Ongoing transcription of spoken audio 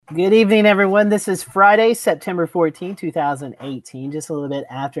Good evening, everyone. This is Friday, September 14, 2018, just a little bit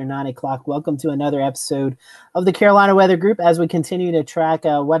after 9 o'clock. Welcome to another episode of the Carolina Weather Group as we continue to track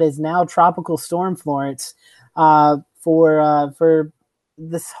what is now Tropical Storm Florence. For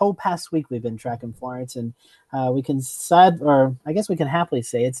this whole past week, we've been tracking Florence, and we can happily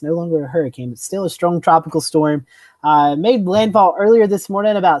say it's no longer a hurricane, but still a strong tropical storm. Made landfall earlier this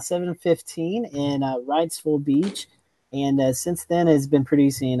morning about 7:15 in Wrightsville Beach. And since then has been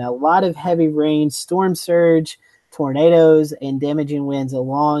producing a lot of heavy rain, storm surge, tornadoes, and damaging winds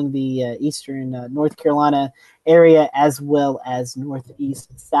along the eastern North Carolina area, as well as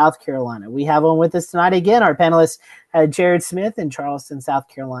northeast South Carolina. We have on with us tonight again our panelists, Jared Smith in Charleston, South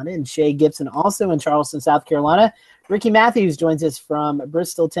Carolina, and Shay Gibson also in Charleston, South Carolina. Ricky Matthews joins us from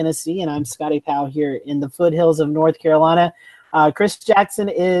Bristol, Tennessee, and I'm Scotty Powell here in the foothills of North Carolina. Chris Jackson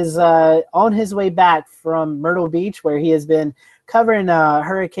is on his way back from Myrtle Beach, where he has been covering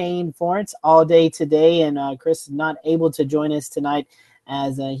Hurricane Florence all day today. And Chris is not able to join us tonight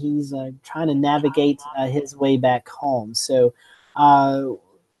as he's trying to navigate his way back home. So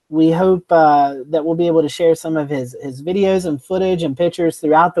we hope that we'll be able to share some of his videos and footage and pictures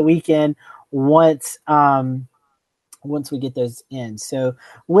throughout the weekend once we get those in. So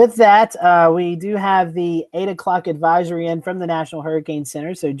with that, we do have the 8 o'clock advisory in from the National Hurricane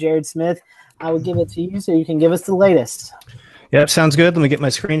Center. So Jared Smith, I will give it to you so you can give us the latest. Yep, sounds good. Let me get my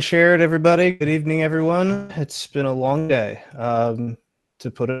screen shared, everybody. Good evening, everyone. It's been a long day, to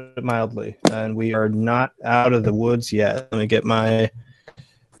put it mildly, and we are not out of the woods yet. Let me get my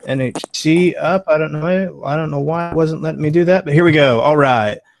NHC up. I don't know why it wasn't letting me do that, but here we go. All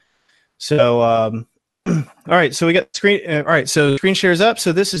right. So, all right, so we got screen. All right, so screen shares up.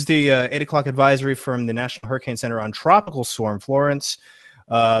 So this is the 8 o'clock advisory from the National Hurricane Center on Tropical Storm Florence.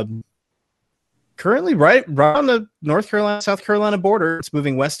 Currently, right on the North Carolina-South Carolina border. It's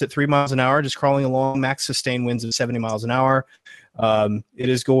moving west at 3 miles an hour, just crawling along. Max sustained winds of 70 miles an hour. It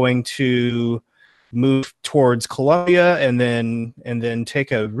is going to move towards Columbia and then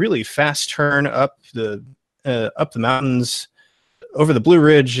take a really fast turn up the mountains, over the Blue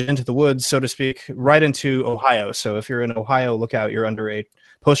Ridge into the woods, so to speak, right into Ohio. So if you're in Ohio, look out, you're under a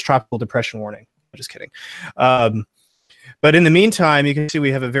post-tropical depression warning. I'm just kidding. But in the meantime, you can see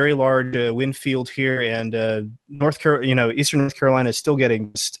we have a very large wind field here, and eastern North Carolina is still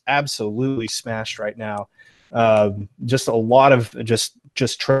getting just absolutely smashed right now. Just a lot of just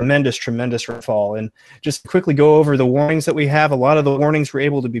tremendous rainfall. And just quickly go over the warnings that we have. A lot of the warnings were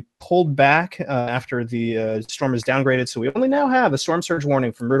able to be pulled back after the storm is downgraded. So we only now have a storm surge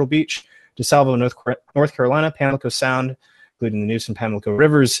warning from Myrtle Beach to Salvo, North Carolina, Pamlico Sound, including the Neuse and Pamlico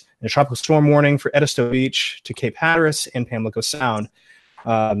Rivers, and a tropical storm warning for Edisto Beach to Cape Hatteras and Pamlico Sound.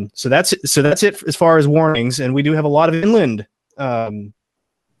 So that's it as far as warnings. And we do have a lot of inland.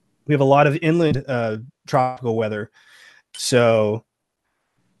 Tropical weather. So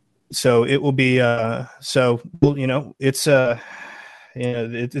it will be it's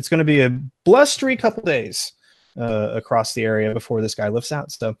it's going to be a blustery couple days across the area before this guy lifts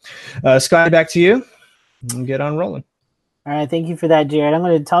out. So Scotty, back to you. And get on rolling. All right, thank you for that, Jared. I'm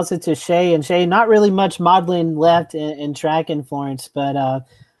going to toss it to Shay. And Shay, not really much modeling left in track in Florence, but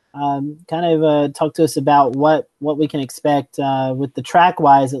talk to us about what we can expect with the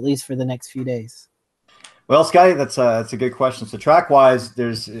track-wise, at least for the next few days. Well, Scotty, that's a good question. So track-wise,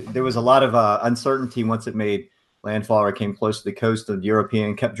 there was a lot of uncertainty once it made landfall or came close to the coast of the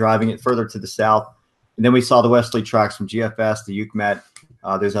European, kept driving it further to the south. And then we saw the westerly tracks from GFS, the UCMET,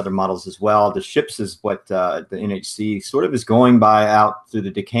 there's other models as well. The ships is what the NHC sort of is going by out through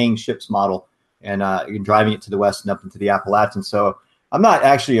the decaying ships model and driving it to the west and up into the Appalachians. So I'm not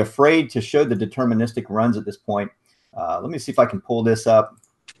actually afraid to show the deterministic runs at this point. Let me see if I can pull this up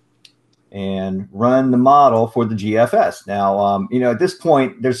and run the model for the GFS. Now, at this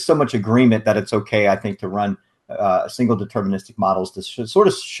point, there's so much agreement that it's okay, I think, to run single deterministic models to sort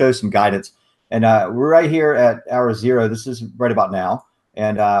of show some guidance. And we're right here at hour 0. This is right about now.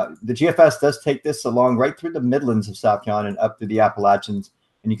 And the GFS does take this along right through the Midlands of South Carolina and up through the Appalachians.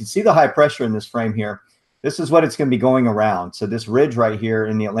 And you can see the high pressure in this frame here. This is what it's going to be going around. So this ridge right here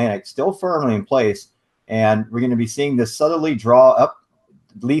in the Atlantic still firmly in place. And we're going to be seeing this southerly draw up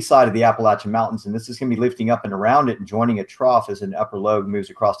the lee side of the Appalachian Mountains. And this is going to be lifting up and around it and joining a trough as an upper low moves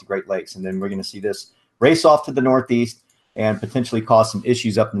across the Great Lakes. And then we're going to see this race off to the northeast and potentially cause some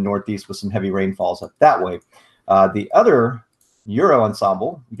issues up in the northeast with some heavy rainfalls up that way. The other Euro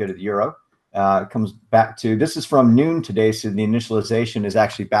ensemble, you go to the Euro, comes back to, this is from noon today. So the initialization is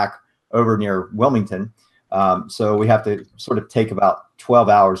actually back over near Wilmington. So we have to sort of take about 12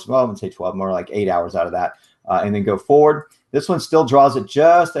 hours. Well, I wouldn't say 12, more like 8 hours out of that, and then go forward. This one still draws it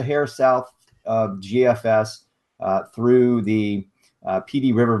just a hair south of GFS through the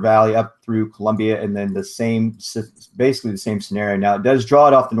PD River Valley up through Columbia, and then basically the same scenario. Now it does draw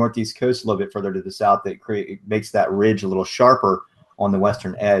it off the northeast coast a little bit further to the south. It makes that ridge a little sharper on the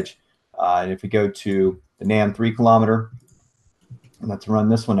western edge. And if we go to the NAM 3 kilometer, let's run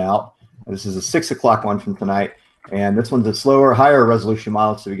this one out. This is a 6 o'clock one from tonight. And this one's a slower, higher resolution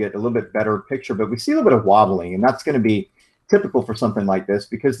model, so we get a little bit better picture. But we see a little bit of wobbling, and that's going to be typical for something like this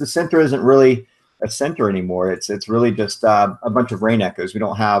because the center isn't really a center anymore. It's really just a bunch of rain echoes. We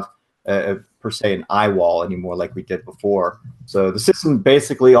don't have per se an eye wall anymore like we did before. So the system,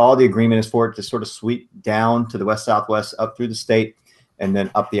 basically all the agreement is for it to sort of sweep down to the west-southwest up through the state and then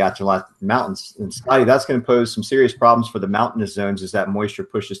up the Appalachian Mountains. And Scotty, that's going to pose some serious problems for the mountainous zones as that moisture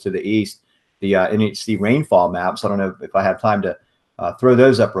pushes to the east. The NHC rainfall maps. I don't know if I have time to throw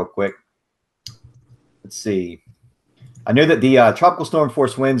those up real quick. Let's see. I know that the tropical storm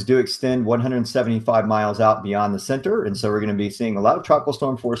force winds do extend 175 miles out beyond the center, and so we're going to be seeing a lot of tropical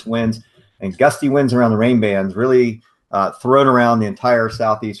storm force winds and gusty winds around the rain bands really thrown around the entire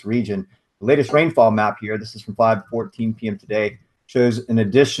southeast region. The latest rainfall map here, this is from 5:14 p.m. today, shows an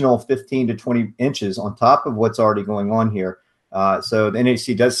additional 15 to 20 inches on top of what's already going on here. So the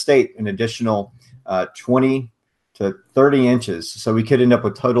NHC does state an additional 20 to 30 inches. So we could end up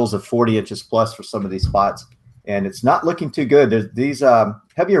with totals of 40 inches plus for some of these spots. And it's not looking too good. These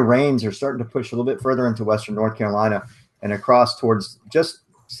heavier rains are starting to push a little bit further into western North Carolina and across towards just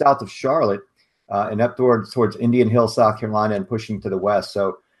south of Charlotte and up towards Indian Hill, South Carolina, and pushing to the west.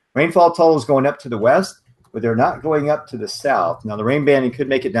 So rainfall totals going up to the west, but they're not going up to the south. Now, the rain banding could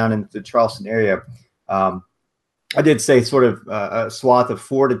make it down into the Charleston area. I did say sort of a swath of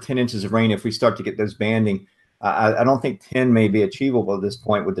 4 to 10 inches of rain if we start to get those banding. I don't think 10 may be achievable at this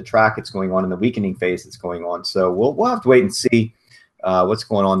point with the track that's going on and the weakening phase that's going on. So we'll have to wait and see what's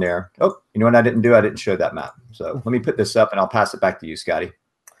going on there. Oh, you know what I didn't do? I didn't show that map. So let me put this up and I'll pass it back to you, Scotty.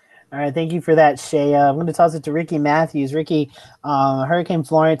 All right, thank you for that, Shay. I'm going to toss it to Ricky Matthews. Ricky, Hurricane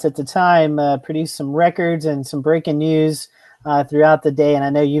Florence at the time produced some records and some breaking news throughout the day, and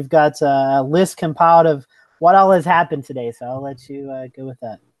I know you've got a list compiled of what all has happened today, so I'll let you go with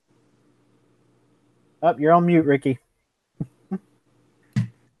that. Oh, you're on mute, Ricky.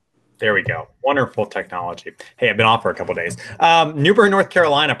 There we go. Wonderful technology. Hey, I've been off for a couple of days. New Bern, North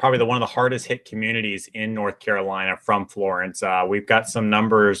Carolina, probably one of the hardest hit communities in North Carolina from Florence. We've got some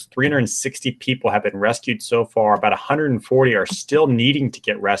numbers. 360 people have been rescued so far. About 140 are still needing to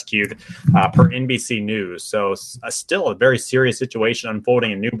get rescued per NBC News. So still a very serious situation unfolding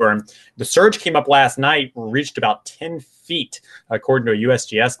in New Bern. The surge came up last night, reached about 10 feet, according to a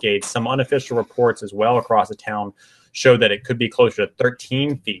USGS gauge. Some unofficial reports as well across the town showed that it could be closer to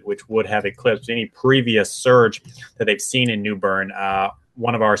 13 feet, which would have eclipsed any previous surge that they've seen in New Bern.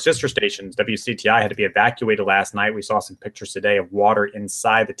 One of our sister stations, WCTI, had to be evacuated last night. We saw some pictures today of water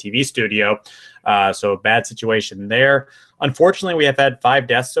inside the TV studio. So a bad situation there. Unfortunately, we have had 5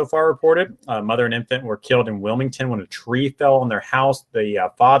 deaths so far reported. Mother and infant were killed in Wilmington when a tree fell on their house. The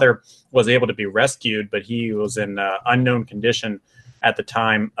father was able to be rescued, but he was in unknown condition at the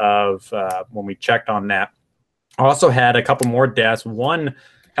time of when we checked on that. Also had a couple more deaths. One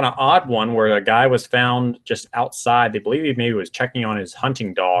kind of odd one where a guy was found just outside. They believe he maybe was checking on his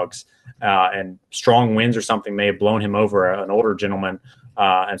hunting dogs, and strong winds or something may have blown him over, an older gentleman.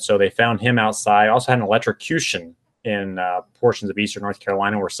 And so they found him outside. Also had an electrocution in portions of eastern North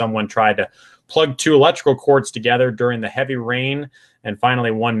Carolina where someone tried to plug 2 electrical cords together during the heavy rain. And finally,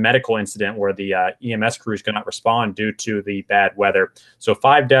 one medical incident where the EMS crews could not respond due to the bad weather. So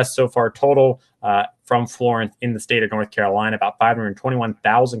 5 deaths so far total from Florence in the state of North Carolina. About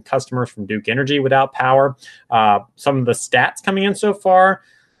 521,000 customers from Duke Energy without power. Some of the stats coming in so far.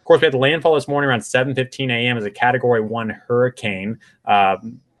 Of course, we had the landfall this morning around 7:15 a.m. as a Category 1 hurricane.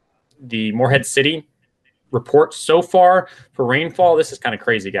 The Morehead City report so far for rainfall, this is kind of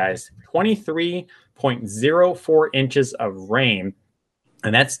crazy, guys. 23.04 inches of rain.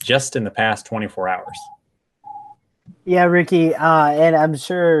 And that's just in the past 24 hours. Yeah, Ricky, and I'm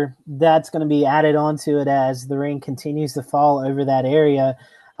sure that's going to be added onto it as the rain continues to fall over that area.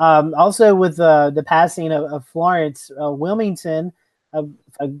 Also, with the passing of Florence, Wilmington, if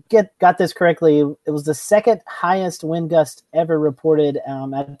I got this correctly, it was the second highest wind gust ever reported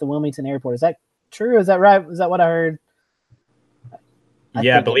at the Wilmington airport. Is that true? Is that right? Is that what I heard?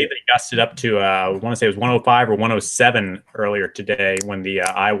 I believe that it gusted up to, I want to say it was 105 or 107 earlier today when the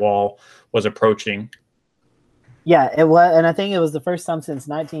eye wall was approaching. Yeah, it was, and I think it was the first time since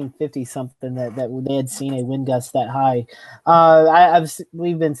 1950 something that they had seen a wind gust that high.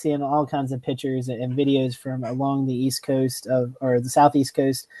 We've been seeing all kinds of pictures and videos from along the east coast or the southeast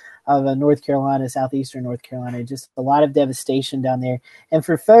coast of North Carolina, southeastern North Carolina. Just a lot of devastation down there. And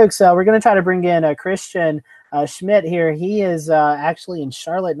for folks, we're going to try to bring in Christian Schmidt here. He is actually in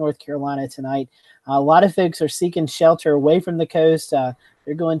Charlotte, North Carolina tonight. A lot of folks are seeking shelter away from the coast.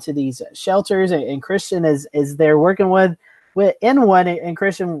 They're going to these shelters, and Christian is there working with in one. And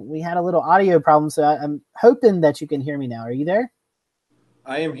Christian, we had a little audio problem, so I'm hoping that you can hear me now. Are you there?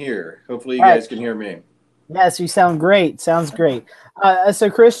 I am here. Hopefully, you guys can hear me. Yes, you sound great. Sounds great.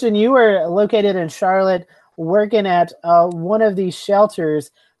 So, Christian, you were located in Charlotte, working at one of these shelters.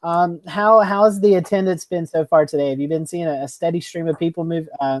 How's the attendance been so far today? Have you been seeing a steady stream of people move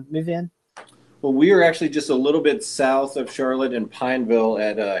in? Well, we are actually just a little bit south of Charlotte in Pineville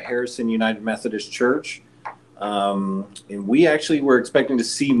at Harrison United Methodist Church. And we actually were expecting to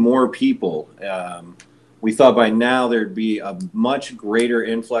see more people. We thought by now there'd be a much greater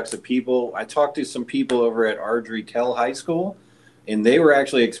influx of people. I talked to some people over at Ardrey Kell High School, and they were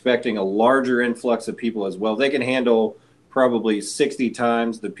actually expecting a larger influx of people as well. They can handle probably 60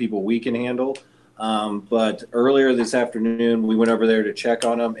 times the people we can handle. But earlier this afternoon, we went over there to check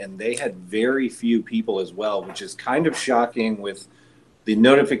on them, and they had very few people as well, which is kind of shocking with the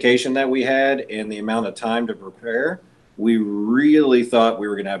notification that we had and the amount of time to prepare. We really thought we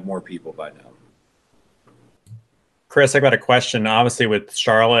were going to have more people by now. Chris, I got a question. Obviously, with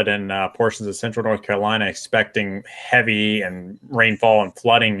Charlotte and portions of central North Carolina expecting heavy and rainfall and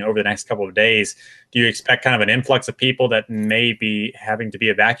flooding over the next couple of days, do you expect kind of an influx of people that may be having to be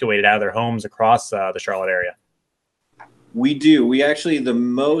evacuated out of their homes across the Charlotte area? We do. We actually, the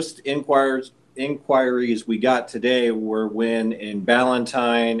most inquiries we got today were when in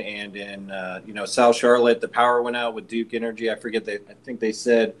Ballantyne and in South Charlotte, the power went out with Duke Energy. I think they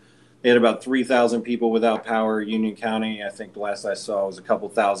said they had about 3,000 people without power. Union County, I think the last I saw was a couple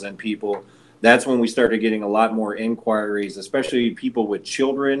thousand people. That's when we started getting a lot more inquiries, especially people with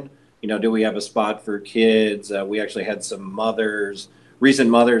children. Do we have a spot for kids? We actually had some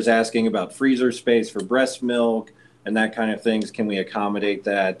recent mothers asking about freezer space for breast milk and that kind of things. Can we accommodate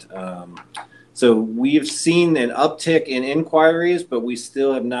that? So we've seen an uptick in inquiries, but we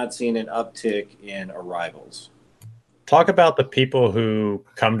still have not seen an uptick in arrivals. Talk about the people who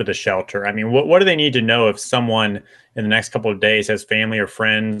come to the shelter. I mean, what do they need to know if someone in the next couple of days has family or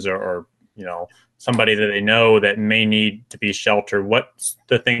friends or somebody that they know that may need to be sheltered? What's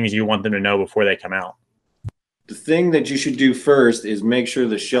the things you want them to know before they come out? The thing that you should do first is make sure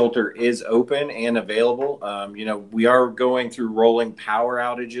the shelter is open and available. We are going through rolling power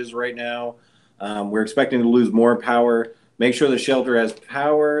outages right now. We're expecting to lose more power. Make sure the shelter has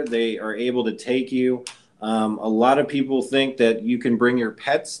power. They are able to take you. A lot of people think that you can bring your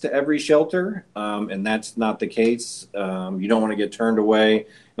pets to every shelter, and that's not the case. You don't want to get turned away,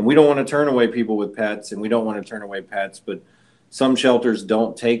 and we don't want to turn away people with pets, and we don't want to turn away pets, but some shelters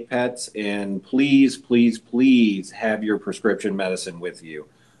don't take pets, and please, please, please have your prescription medicine with you.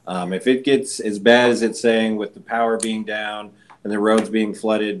 If it gets as bad as it's saying with the power being down and the roads being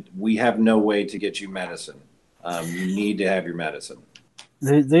flooded, we have no way to get you medicine. You need to have your medicine.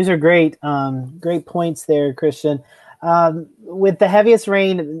 These are great points there, Christian. With the heaviest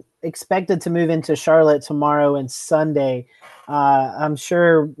rain expected to move into Charlotte tomorrow and Sunday, I'm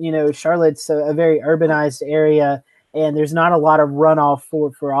sure Charlotte's a very urbanized area, and there's not a lot of runoff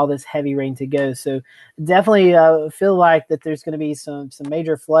for all this heavy rain to go. So definitely feel like that there's going to be some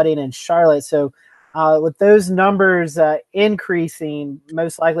major flooding in Charlotte. So with those numbers increasing,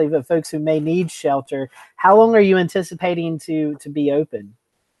 most likely the folks who may need shelter, how long are you anticipating to be open?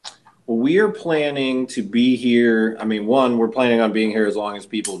 Well, we are planning to be here. I mean, we're planning on being here as long as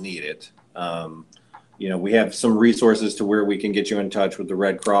people need it. We have some resources to where we can get you in touch with the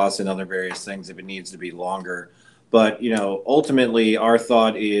Red Cross and other various things if it needs to be longer. But, ultimately our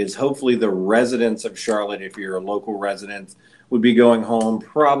thought is hopefully the residents of Charlotte, if you're a local resident, would be going home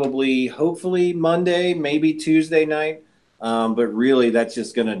hopefully Monday, maybe Tuesday night. But really that's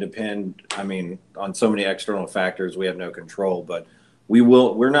just going to depend, on so many external factors we have no control. But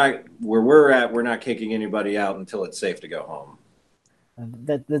we're not kicking anybody out until it's safe to go home.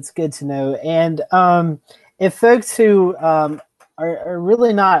 That's good to know. And if folks who are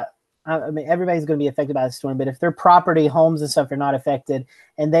really not, everybody's going to be affected by the storm, but if their property, homes and stuff are not affected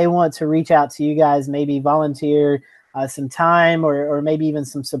and they want to reach out to you guys, maybe volunteer some time or maybe even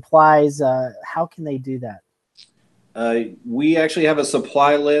some supplies, how can they do that? We actually have a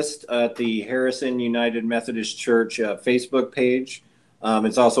supply list at the Harrison United Methodist Church Facebook page.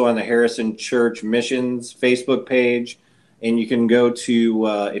 It's also on the Harrison Church Missions Facebook page. And you can go to,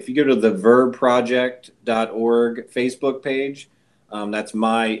 if you go to the verbproject.org Facebook page, that's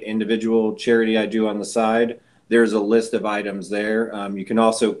my individual charity I do on the side. There's a list of items there. You can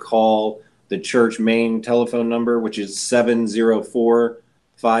also call the church main telephone number, which is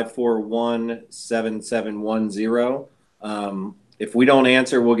 704-541-7710. If we don't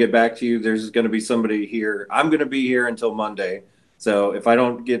answer, we'll get back to you. There's going to be somebody here. I'm going to be here until Monday. So if I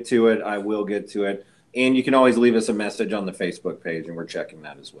don't get to it, I will get to it. And you can always leave us a message on the Facebook page, and we're checking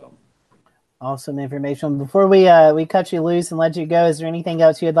that as well. Awesome information. Before we cut you loose and let you go, is there anything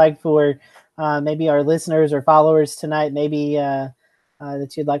else you'd like for maybe our listeners or followers tonight, maybe that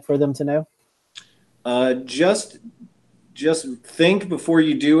you'd like for them to know? Just think before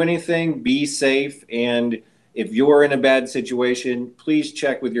you do anything. Be safe, and if you're in a bad situation, please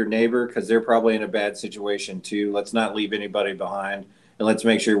check with your neighbor because they're probably in a bad situation too. Let's not leave anybody behind, and let's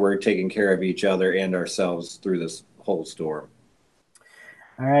make sure we're taking care of each other and ourselves through this whole storm.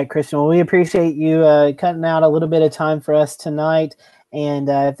 All right, Christian. Well, we appreciate you cutting out a little bit of time for us tonight. And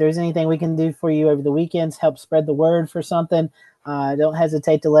if there's anything we can do for you over the weekends, help spread the word for something, don't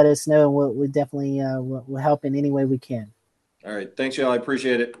hesitate to let us know, and we'll definitely we'll help in any way we can. All right. Thanks, y'all. I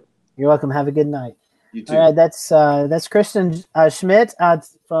appreciate it. You're welcome. Have a good night. You too. All right, that's Christian Schmidt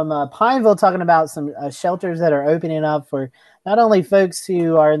from Pineville talking about some shelters that are opening up for not only folks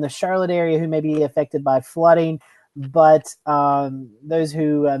who are in the Charlotte area who may be affected by flooding, but those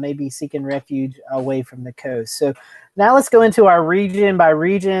who may be seeking refuge away from the coast. So now let's go into our region by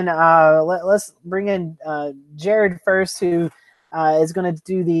region. Let's bring in Jared first, who is going to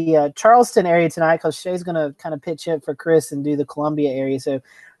do the Charleston area tonight, because Shay's going to kind of pitch it for Chris and do the Columbia area. So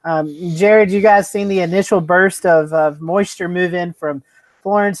Jared, you guys seen the initial burst of moisture move in from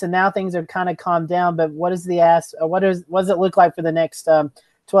Florence, and now things are kind of calmed down. But what is what does it look like for the next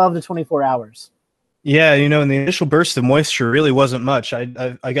 12 to 24 hours? Yeah, in the initial burst of moisture really wasn't much. I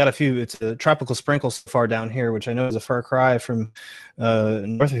got a few. It's a tropical sprinkle so far down here, which I know is a far cry from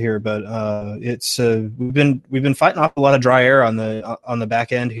north of here. But it's we've been fighting off a lot of dry air on the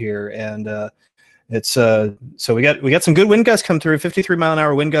back end here, and it's so we got some good wind gusts come through.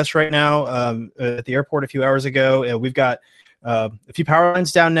 53-mile-an-hour wind gusts right now at the airport a few hours ago. We've got a few power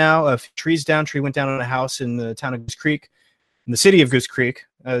lines down now. A few trees down. Tree went down on a house in the town of Goose Creek, in the city of Goose Creek.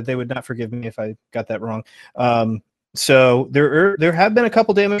 They would not forgive me if I got that wrong. So there have been a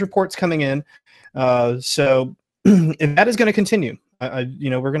couple damage reports coming in. So and that is going to continue.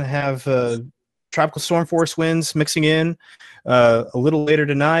 We're going to have tropical storm force winds mixing in a little later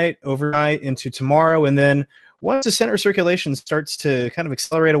tonight, overnight into tomorrow, and then once the center circulation starts to kind of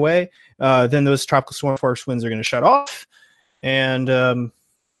accelerate away, then those tropical storm force winds are going to shut off, and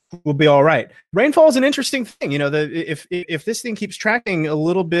we'll be all right. Rainfall is an interesting thing. If this thing keeps tracking a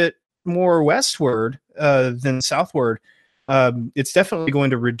little bit more westward than southward, it's definitely going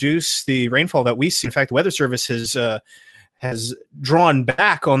to reduce the rainfall that we see. In fact, the Weather Service has drawn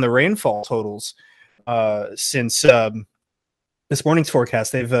back on the rainfall totals since this morning's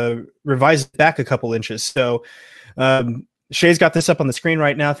forecast. They've revised back a couple inches. So Shay's got this up on the screen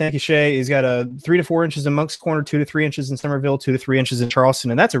right now. Thank you, Shay. He's got 3 to 4 inches in Moncks Corner, 2 to 3 inches in Somerville, 2 to 3 inches in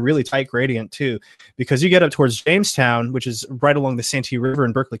Charleston. And that's a really tight gradient too, because you get up towards Jamestown, which is right along the Santee River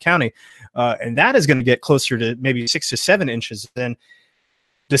in Berkeley County. And that is going to get closer to maybe 6 to 7 inches. Then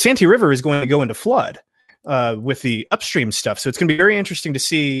the Santee River is going to go into flood with the upstream stuff. So it's going to be very interesting to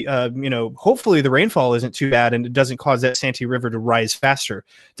see, hopefully the rainfall isn't too bad and it doesn't cause that Santee River to rise faster.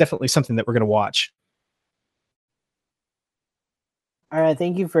 Definitely something that we're going to watch. All right,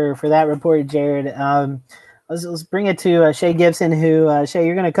 thank you for that report, Jared. Let's bring it to Shay Gibson, who, Shay,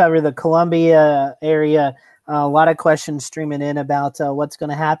 you're going to cover the Columbia area. A lot of questions streaming in about what's going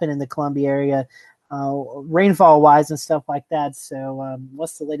to happen in the Columbia area, rainfall-wise and stuff like that. So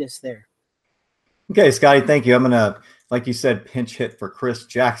what's the latest there? Okay, Scotty, thank you. I'm going to, like you said, pinch hit for Chris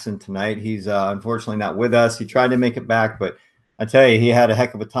Jackson tonight. He's unfortunately not with us. He tried to make it back, but I tell you, he had a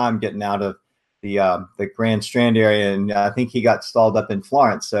heck of a time getting out of the Grand Strand area, and I think he got stalled up in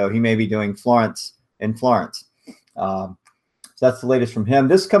Florence, so he may be doing Florence in Florence. So that's the latest from him.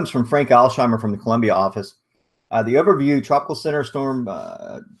 This comes from Frank Alsheimer from the Columbia office. The overview: Tropical Center Storm,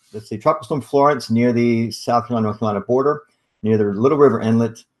 Tropical Storm Florence near the South Carolina-North Carolina border, near the Little River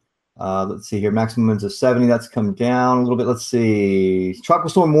Inlet. Let's see here, maximum winds of 70. That's come down a little bit. Let's see,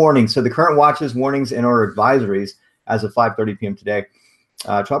 Tropical Storm warning. So the current watches, warnings, and or advisories as of 5:30 p.m. today.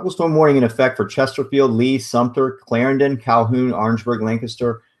 Tropical storm warning in effect for Chesterfield, Lee, Sumter, Clarendon, Calhoun, Orangeburg,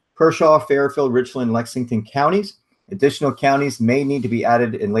 Lancaster, Kershaw, Fairfield, Richland, Lexington counties. Additional counties may need to be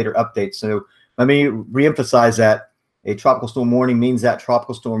added in later updates. So let me reemphasize that A tropical storm warning means that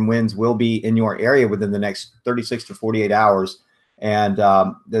tropical storm winds will be in your area within the next 36 to 48 hours. And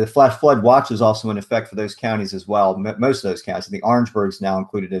the flash flood watch is also in effect for those counties as well. Most of those counties. I think Orangeburg's now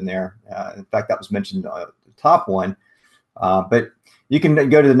included in there. In fact, that was mentioned the top one. But you can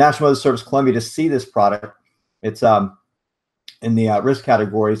go to the National Weather Service Columbia to see this product. It's in the risk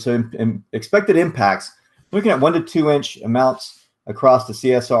category. So in expected impacts, looking at 1 to 2 inch amounts across the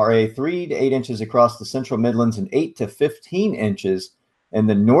CSRA, 3 to 8 inches across the Central Midlands, and 8 to 15 inches in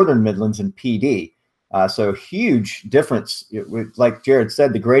the Northern Midlands and PD. So huge difference. Like Jared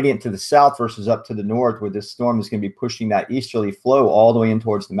said, the gradient to the south versus up to the north, where this storm is going to be pushing that easterly flow all the way in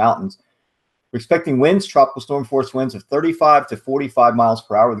towards the mountains. We're expecting winds, tropical storm force winds of 35 to 45 miles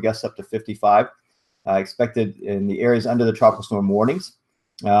per hour with gusts up to 55. Expected in the areas under the tropical storm warnings.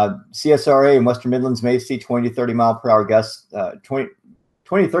 CSRA and Western Midlands may see 20 to 30 mile per hour gusts, 20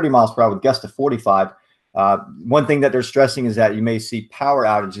 to 30 miles per hour with gusts to 45. One thing that they're stressing is that you may see power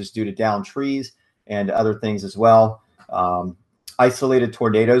outages due to downed trees and other things as well. Isolated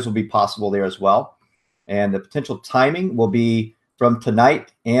tornadoes will be possible there as well. And the potential timing will be from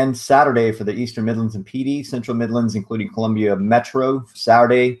tonight and Saturday for the Eastern Midlands and PD, Central Midlands, including Columbia Metro,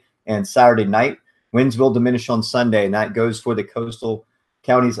 Saturday and Saturday night. Winds will diminish on Sunday, and that goes for the coastal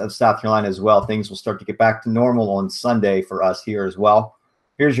counties of South Carolina as well. Things will start to get back to normal on Sunday for us here as well.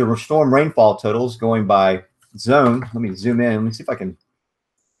 Here's your storm rainfall totals going by zone. Let me zoom in. Let me see if I can.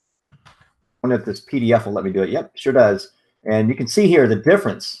 I wonder if this PDF will let me do it. Yep, sure does. And you can see here the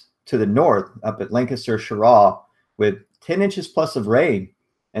difference to the north up at Lancaster, Cheraw, with 10 inches plus of rain,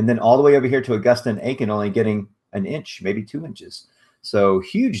 and then all the way over here to Augusta and Aiken only getting an inch, maybe 2 inches. So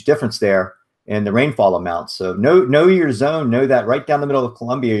huge difference there in the rainfall amounts. So know your zone. Know that right down the middle of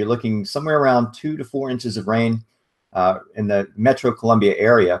Columbia, you're looking somewhere around 2 to 4 inches of rain in the Metro Columbia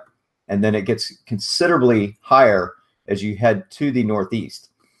area, and then it gets considerably higher as you head to the northeast.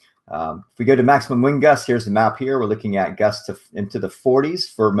 If we go to maximum wind gusts, here's the map here. We're looking at gusts into the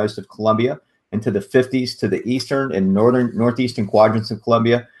 40s for most of Columbia, into the 50s to the eastern and northeastern quadrants of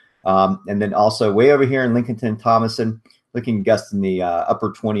Columbia, and then also way over here in Lincolnton, Thomason, looking gusts in the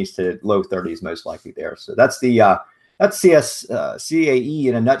upper 20s to low 30s, most likely there. So that's the that's CAE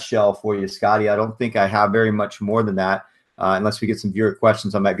in a nutshell for you, Scotty. I don't think I have very much more than that, unless we get some viewer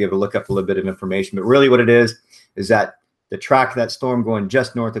questions. I might be able to look up a little bit of information. But really, what it is that the track of that storm going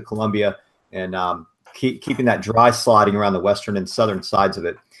just north of Columbia and keeping that dry sliding around the western and southern sides of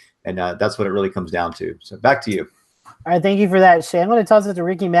it, and that's what it really comes down to. So back to you. All right, thank you for that, Shay. I'm going to toss it to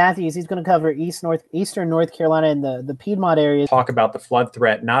Ricky Matthews. He's going to cover eastern North Carolina and the Piedmont area. Talk about the flood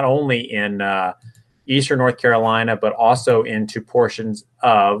threat not only in eastern North Carolina, but also into portions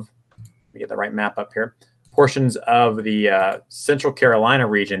of, let me get the right map up here, portions of the Central Carolina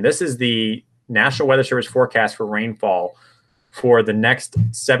region. This is the National Weather Service forecast for rainfall for the next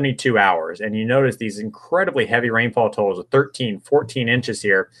 72 hours. And you notice these incredibly heavy rainfall totals of 13, 14 inches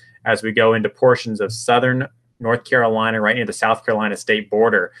here as we go into portions of southern North Carolina, right near the South Carolina state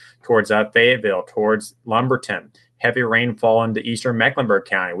border, towards Fayetteville, towards Lumberton. Heavy rainfall into eastern Mecklenburg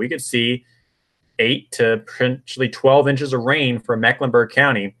County. We could see 8 to potentially 12 inches of rain for Mecklenburg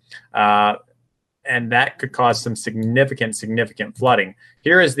County, and that could cause some significant flooding.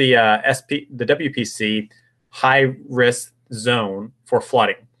 Here is the WPC high risk zone for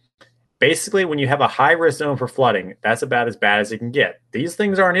flooding. Basically, when you have a high risk zone for flooding, that's about as bad as it can get. These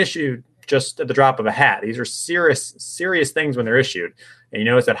things aren't issued just at the drop of a hat. These are serious things when they're issued. And you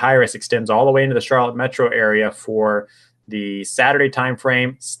notice that high risk extends all the way into the Charlotte metro area for the Saturday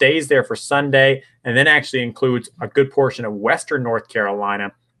timeframe, stays there for Sunday, and then actually includes a good portion of western North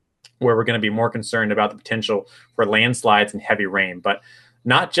Carolina, where we're going to be more concerned about the potential for landslides and heavy rain. But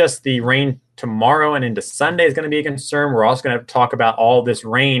not just the rain tomorrow and into Sunday is going to be a concern. We're also going to talk about all this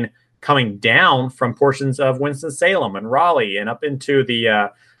rain coming down from portions of Winston-Salem and Raleigh and up into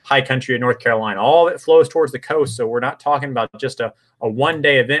the high country of North Carolina. All of it flows towards the coast. So we're not talking about just a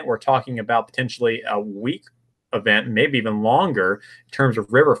one-day event. We're talking about potentially a week event, maybe even longer in terms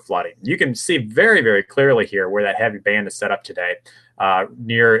of river flooding. You can see very, very clearly here where that heavy band is set up today,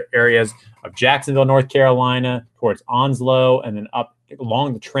 near areas of Jacksonville, North Carolina, towards Onslow, and then up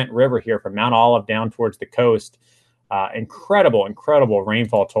along the Trent River here from Mount Olive down towards the coast. Incredible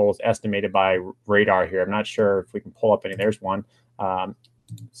rainfall totals estimated by radar here. I'm not sure if we can pull up any. There's one.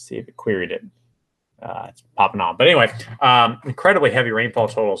 See if it queried it. It's popping on. But anyway, incredibly heavy rainfall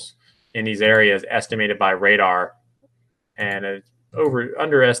totals in these areas estimated by radar, and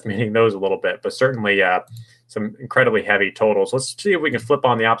underestimating those a little bit, but certainly some incredibly heavy totals. Let's see if we can flip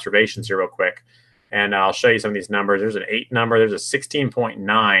on the observations here real quick, and I'll show you some of these numbers. There's an 8 number. There's a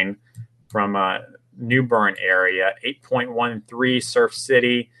 16.9 from New Bern area, 8.13 Surf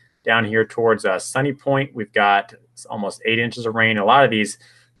City. Down here towards Sunny Point, we've got almost 8 inches of rain. A lot of these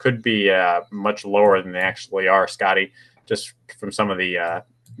could be much lower than they actually are, Scotty, just from some of the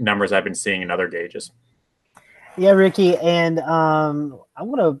numbers I've been seeing in other gauges. Yeah, Ricky, and I'm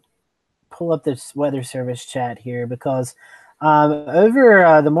going to pull up this Weather Service chat here because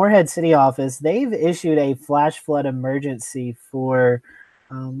over the Morehead City office, they've issued a flash flood emergency for,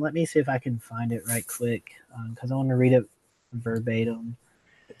 let me see if I can find it right quick because I want to read it verbatim.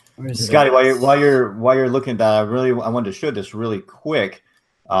 Scotty, while you're looking at that, I wanted to show this really quick.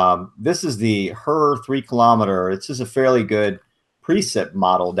 This is the HRRR 3 kilometer. It's just a fairly good precip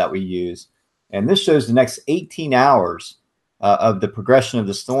model that we use, and this shows the next 18 hours of the progression of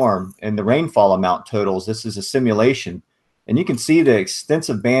the storm and the rainfall amount totals. This is a simulation, and you can see the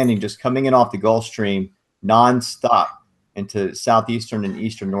extensive banding just coming in off the Gulf Stream nonstop into southeastern and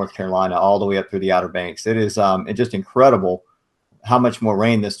eastern North Carolina, all the way up through the Outer Banks. It is it's just incredible how much more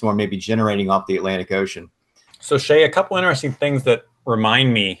rain this storm may be generating off the Atlantic Ocean. So, Shay, a couple interesting things that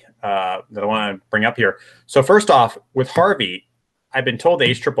remind me that I want to bring up here. So, first off, with Harvey, I've been told the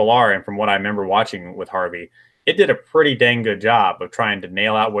HRRR, and from what I remember watching with Harvey, it did a pretty dang good job of trying to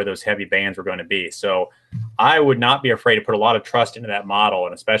nail out where those heavy bands were going to be. So I would not be afraid to put a lot of trust into that model,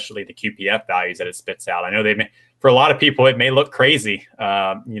 and especially the QPF values that it spits out. I know for a lot of people, it may look crazy,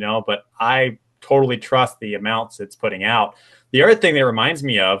 but I totally trust the amounts it's putting out. The other thing that reminds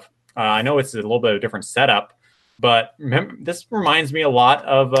me of, I know it's a little bit of a different setup, but remember, this reminds me a lot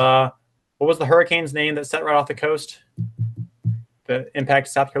of what was the hurricane's name that set right off the coast that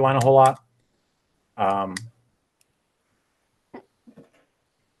impacted South Carolina a whole lot?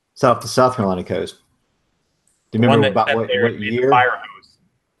 South Carolina coast. Do you remember about what year? Fire hose.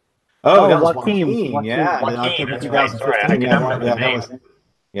 Oh, that was Joaquin. Yeah, Joaquin, that's right. Sorry,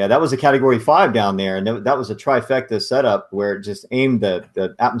 that was a Category 5 down there, and that was a trifecta setup where it just aimed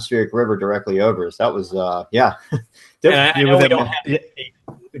the atmospheric river directly over us. That was, And I know we don't have the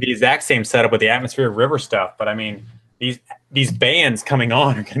exact same setup with the atmospheric river stuff, but I mean, these bands coming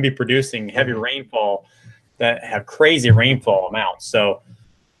on are going to be producing heavy rainfall that have crazy rainfall amounts. So,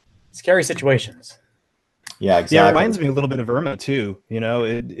 scary situations. Yeah, exactly. Yeah, it reminds me a little bit of Irma too.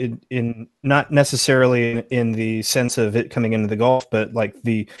 In not necessarily in the sense of it coming into the Gulf, but like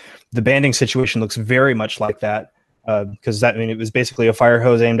the banding situation looks very much like that because it was basically a fire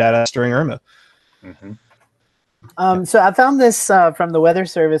hose aimed at us during Irma. Mm-hmm. So I found this from the Weather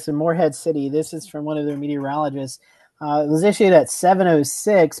Service in Morehead City. This is from one of their meteorologists. It was issued at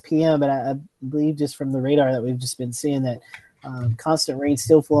 7:06 p.m., but I believe just from the radar that we've just been seeing that constant rain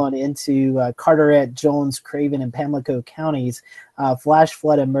still flowing into Carteret, Jones, Craven, and Pamlico counties. Flash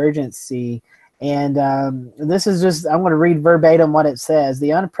flood emergency. And this is just, I'm going to read verbatim what it says.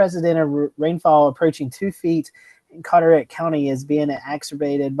 The unprecedented rainfall approaching 2 feet in Carteret County is being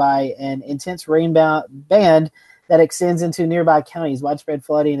exacerbated by an intense rain band that extends into nearby counties. Widespread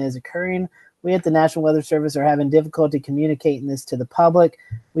flooding is occurring. We at the National Weather Service are having difficulty communicating this to the public.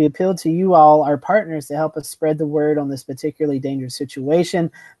 We appeal to you all, our partners, to help us spread the word on this particularly dangerous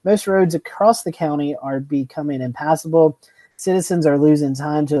situation. Most roads across the county are becoming impassable. Citizens are losing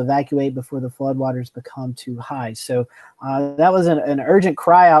time to evacuate before the floodwaters become too high. So that was an urgent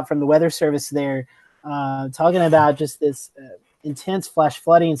cry out from the Weather Service there, talking about just this intense flash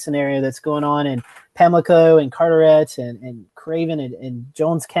flooding scenario that's going on in Pamlico and Carteret and Craven and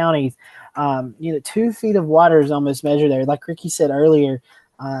Jones counties. 2 feet of water is almost measured there. Like Ricky said earlier,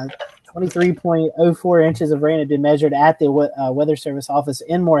 23.04 inches of rain had been measured at the Weather Service office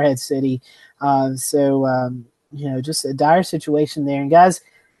in Morehead City. Just a dire situation there. And guys,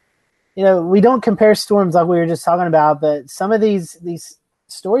 we don't compare storms like we were just talking about, but some of these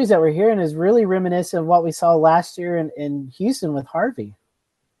stories that we're hearing is really reminiscent of what we saw last year in Houston with Harvey.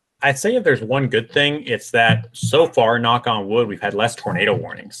 I'd say if there's one good thing, it's that so far, knock on wood, we've had less tornado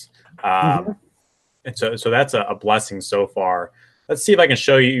warnings. And so that's a blessing so far. Let's see if I can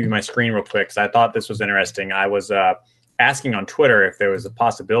show you my screen real quick, because I thought this was interesting. I was asking on Twitter if there was a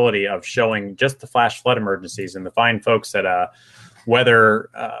possibility of showing just the flash flood emergencies, and the fine folks at Weather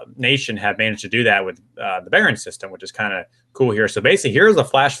Nation have managed to do that with the Barron system, which is kind of cool here. So basically, here's the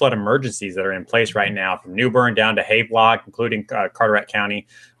flash flood emergencies that are in place right now from New Bern down to Havelock, including Carteret County,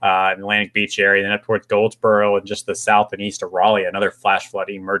 Atlantic Beach area, then up towards Goldsboro and just the south and east of Raleigh, another flash flood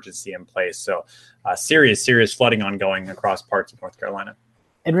emergency in place. So serious flooding ongoing across parts of North Carolina.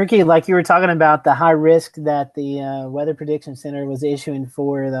 And Ricky, like you were talking about the high risk that the Weather Prediction Center was issuing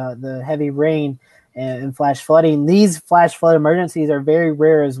for the heavy rain and flash flooding, these flash flood emergencies are very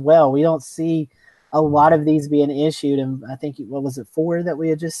rare as well. We don't see a lot of these being issued. And I think, what was it, 4 that we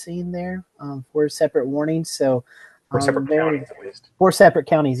had just seen there? 4 separate warnings. So 4 separate counties at least. 4 separate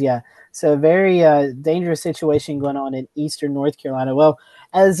counties, yeah. So very dangerous situation going on in eastern North Carolina. Well,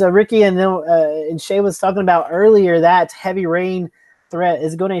 as Ricky and Shay was talking about earlier, that heavy rain threat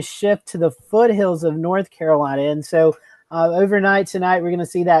is going to shift to the foothills of North Carolina. And so overnight tonight, we're going to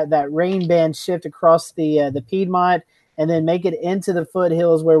see that rain band shift across the Piedmont and then make it into the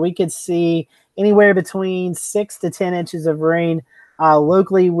foothills, where we could see anywhere between 6 to 10 inches of rain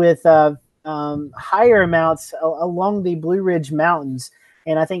locally, with higher amounts along the Blue Ridge Mountains.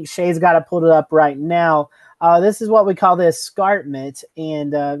 And I think Shay's got to pull it up right now. This is what we call the escarpment.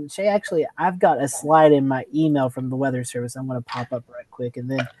 And Shay, actually, I've got a slide in my email from the Weather Service I'm going to pop up right quick. And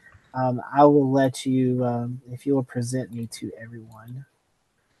then I will let you, if you will present me to everyone.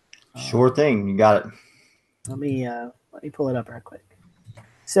 Sure thing. You got it. Let me pull it up right quick.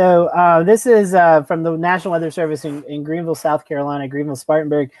 So this is from the National Weather Service in Greenville, South Carolina, Greenville,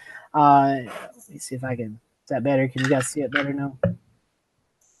 Spartanburg. Let me see if I can. Is that better? Can you guys see it better now?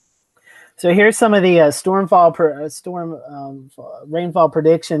 So here's some of the rainfall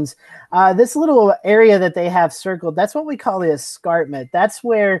predictions. This little area that they have circled, that's what we call the escarpment. That's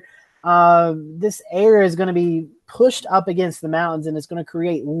where this air is going to be pushed up against the mountains, and it's going to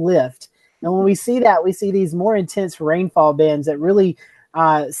create lift. And when we see that, we see these more intense rainfall bands that really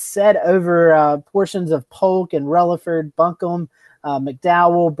set over portions of Polk and Rutherford, Buncombe,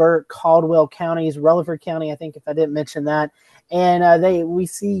 McDowell, Burke, Caldwell counties, Rutherford County, I think, if I didn't mention that. And we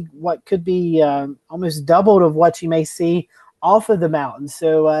see what could be almost doubled of what you may see off of the mountain.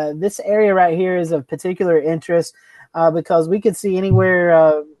 So this area right here is of particular interest because we could see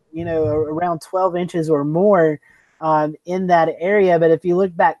anywhere, around 12 inches or more in that area. But if you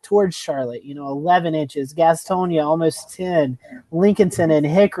look back towards Charlotte, 11 inches, Gastonia almost 10, Lincolnton and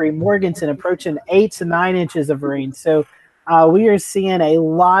Hickory, Morganton approaching 8 to 9 inches of rain. So we are seeing a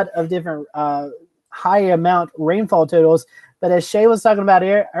lot of different high amount rainfall totals. But as Shay was talking about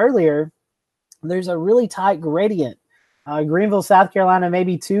earlier, there's a really tight gradient. Greenville, South Carolina,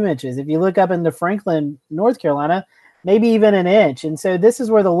 maybe 2 inches. If you look up into Franklin, North Carolina, maybe even an inch. And so this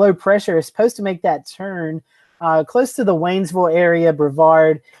is where the low pressure is supposed to make that turn close to the Waynesville area,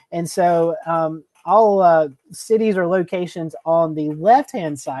 Brevard. And so all cities or locations on the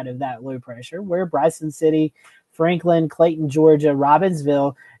left-hand side of that low pressure, where Bryson City, Franklin, Clayton, Georgia,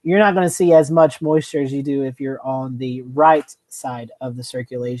 Robbinsville, you're not going to see as much moisture as you do if you're on the right side of the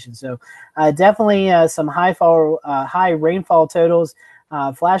circulation. So definitely some high rainfall totals.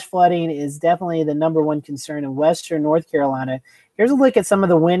 Flash flooding is definitely the number one concern in western North Carolina. Here's a look at some of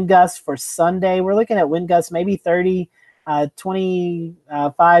the wind gusts for Sunday. We're looking at wind gusts maybe 30,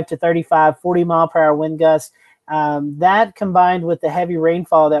 25 to 35, 40 mile per hour wind gusts. That combined with the heavy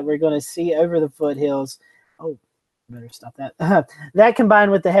rainfall that we're going to see over the foothills. Oh, better stop that. That combined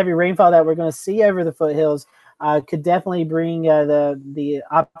with the heavy rainfall that we're going to see over the foothills could definitely bring the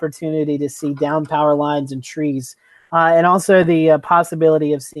opportunity to see down power lines and trees, and also the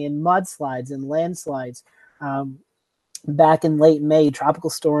possibility of seeing mudslides and landslides. Back in late May,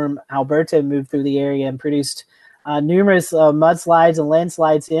 Tropical Storm Alberto moved through the area and produced numerous mudslides and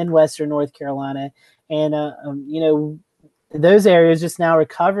landslides in western North Carolina. And, those areas just now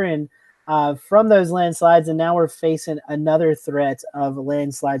recovering from those landslides, and now we're facing another threat of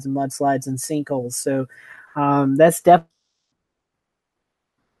landslides and mudslides and sinkholes. So that's definitely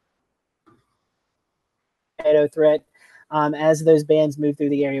a threat. As those bands move through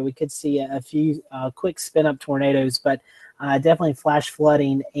the area, we could see a few quick spin-up tornadoes, but definitely flash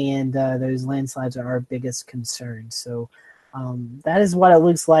flooding and those landslides are our biggest concern. So that is what it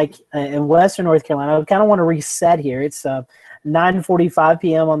looks like in western North Carolina. I kind of want to reset here. It's 9:45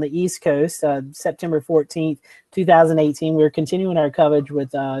 p.m. on the East Coast, September 14th, 2018. We're continuing our coverage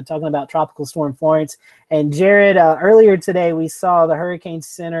with talking about Tropical Storm Florence. And Jared, earlier today, we saw the Hurricane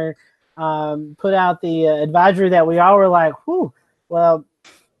Center put out the advisory that we all were like, whew, well,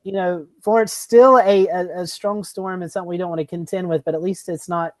 Florence still a strong storm and something we don't want to contend with, but at least it's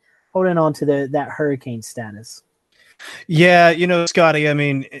not holding on to that hurricane status. Yeah, Scotty, I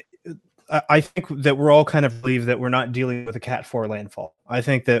mean, I think that we're all kind of relieved that we're not dealing with a Cat 4 landfall. I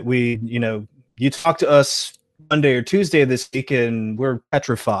think that you talked to us Monday or Tuesday this week and we're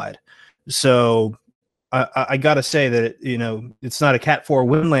petrified. So I got to say that, it's not a Cat 4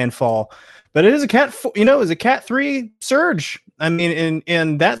 wind landfall, but it is a Cat 4, is a Cat 3 surge. I mean,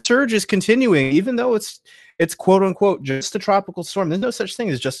 and that surge is continuing, even though it's quote unquote just a tropical storm. There's no such thing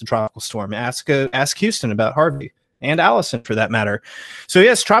as just a tropical storm. Ask Houston about Harvey and Allison for that matter. So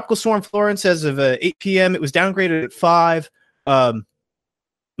yes, Tropical Storm Florence as of 8 p.m. It was downgraded at 5.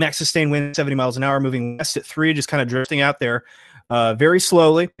 Max sustained wind 70 miles an hour, moving west at 3, just kind of drifting out there very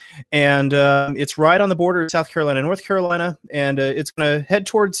slowly. And it's right on the border of South Carolina, North Carolina, and it's going to head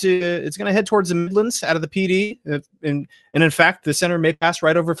towards the Midlands out of the PD. And in fact, the center may pass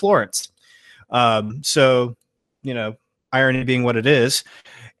right over Florence. So, irony being what it is.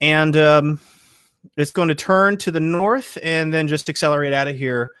 And it's going to turn to the north and then just accelerate out of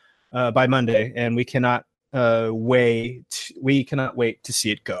here by Monday. And we cannot wait to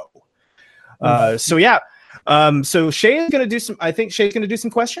see it go. So Shay is going to do some. I think Shay's going to do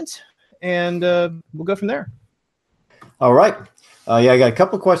some questions, and we'll go from there. All right. I got a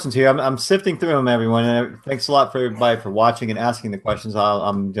couple of questions here. I'm sifting through them, everyone. And thanks a lot for everybody for watching and asking the questions.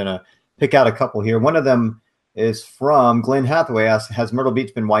 I'm going to pick out a couple here. One of them is from Glenn Hathaway. Asks, has Myrtle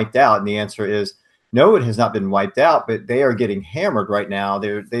Beach been wiped out? And the answer is no, it has not been wiped out, but they are getting hammered right now.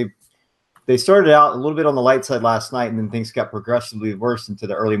 They started out a little bit on the light side last night, and then things got progressively worse into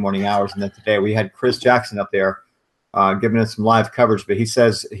the early morning hours. And then today we had Chris Jackson up there giving us some live coverage. But he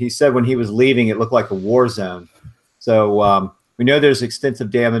said when he was leaving, it looked like a war zone. So we know there's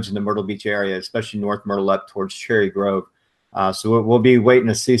extensive damage in the Myrtle Beach area, especially North Myrtle up towards Cherry Grove. So we'll be waiting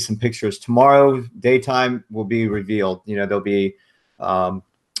to see some pictures. Tomorrow, daytime, will be revealed. There'll be a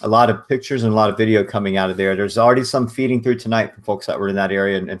lot of pictures and a lot of video coming out of there. There's already some feeding through tonight for folks that were in that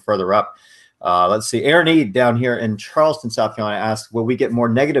area and further up. Let's see. Aaron E. down here in Charleston, South Carolina asked, will we get more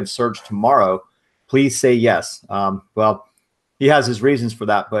negative surge tomorrow? Please say yes. Well, he has his reasons for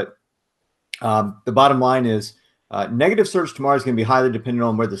that, but the bottom line is negative surge tomorrow is going to be highly dependent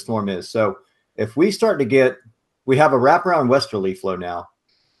on where the storm is. So if we start to we have a wraparound westerly flow now.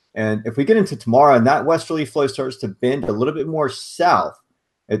 And if we get into tomorrow and that westerly flow starts to bend a little bit more south,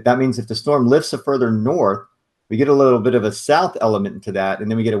 that means if the storm lifts further north, we get a little bit of a south element into that, and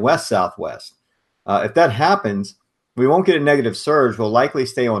then we get a west-southwest. If that happens, we won't get a negative surge. We'll likely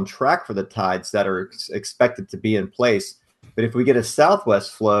stay on track for the tides that are expected to be in place. But if we get a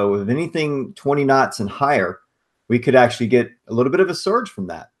southwest flow of anything 20 knots and higher, we could actually get a little bit of a surge from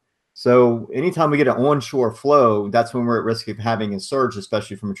that. So anytime we get an onshore flow, that's when we're at risk of having a surge,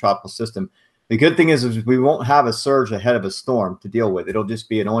 especially from a tropical system. The good thing is we won't have a surge ahead of a storm to deal with. It'll just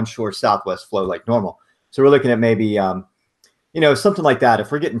be an onshore southwest flow like normal. So we're looking at maybe, something like that.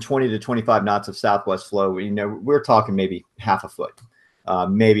 If we're getting 20 to 25 knots of southwest flow, we're talking maybe half a foot,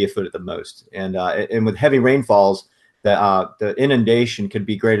 maybe a foot at the most. And with heavy rainfalls, the inundation could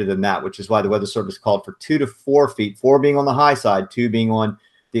be greater than that, which is why the Weather Service called for 2 to 4 feet, 4 being on the high side, 2 being on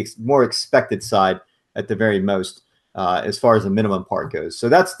the more expected side at the very most, as far as the minimum part goes. So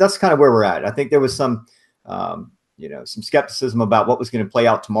that's kind of where we're at. I think there was some skepticism about what was going to play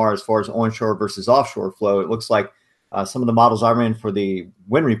out tomorrow as far as onshore versus offshore flow. It looks like some of the models I ran for the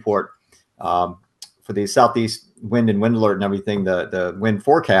wind report, for the southeast wind and wind alert and everything, the wind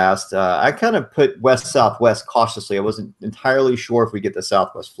forecast, I kind of put west-southwest cautiously. I wasn't entirely sure if we get the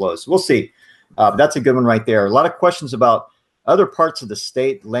southwest flow. So we'll see. That's a good one right there. A lot of questions about other parts of the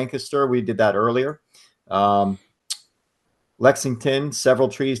state. Lancaster, we did that earlier. Lexington, several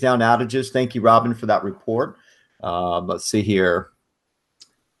trees down, outages. Thank you, Robin, for that report. Let's see here.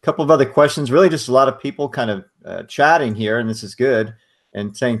 A couple of other questions. Really just a lot of people kind of chatting here, and this is good,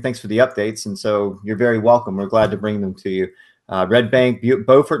 and saying thanks for the updates. And so you're very welcome. We're glad to bring them to you. Red Bank,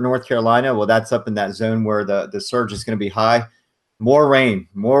 Beaufort, North Carolina. Well, that's up in that zone where the surge is going to be high. More rain,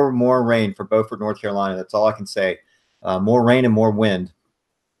 more rain for Beaufort, North Carolina. That's all I can say. More rain and more wind.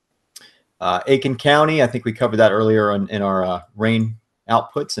 Aiken County, I think we covered that earlier in our rain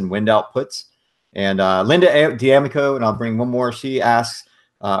outputs and wind outputs. And Linda D'Amico, and I'll bring one more. She asks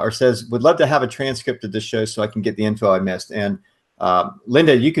or says, would love to have a transcript of this show so I can get the info I missed. And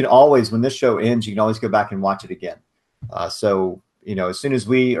Linda, you can always, when this show ends, you can always go back and watch it again. So, as soon as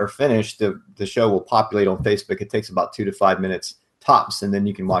we are finished, the show will populate on Facebook. It takes about 2 to 5 minutes tops, and then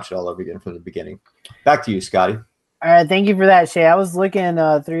you can watch it all over again from the beginning. Back to you, Scotty. All right, thank you for that, Shay. I was looking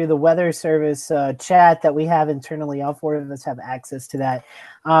through the Weather Service chat that we have internally. All 4 of us have access to that.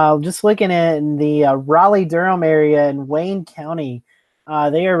 Just looking at the Raleigh-Durham area in Wayne County,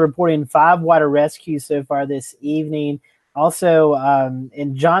 they are reporting 5 water rescues so far this evening. Also,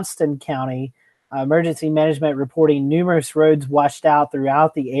 in Johnston County, emergency management reporting numerous roads washed out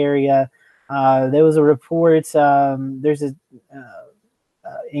throughout the area. There was a report. There's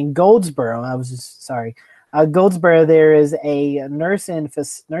in Goldsboro. Goldsboro, there is a nursing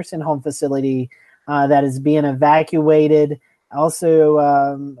home facility that is being evacuated. Also,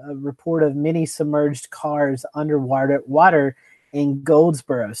 a report of many submerged cars underwater in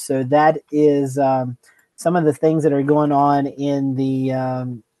Goldsboro. So that is some of the things that are going on in the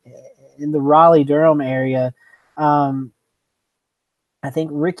Raleigh-Durham area. I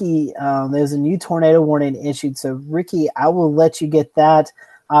think Ricky, there's a new tornado warning issued. So Ricky, I will let you get that.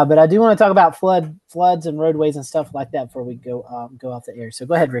 But I do want to talk about floods and roadways and stuff like that before we go off the air. So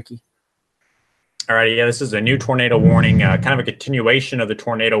go ahead, Ricky. All right, yeah, this is a new tornado warning, kind of a continuation of the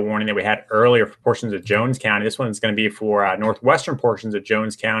tornado warning that we had earlier for portions of Jones County. This one is going to be for northwestern portions of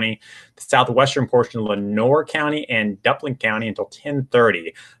Jones County, the southwestern portion of Lenoir County, and Duplin County until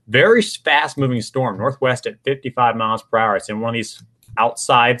 10:30. Very fast-moving storm, northwest at 55 miles per hour. It's in one of these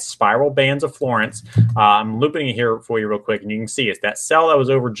outside spiral bands of Florence. I'm looping it here for you real quick, and you can see it's that cell that was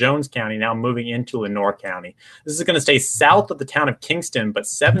over Jones County now moving into Lenoir County. This is going to stay south of the town of Kingston, but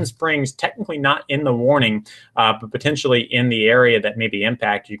Seven Springs technically not in the warning, but potentially in the area that may be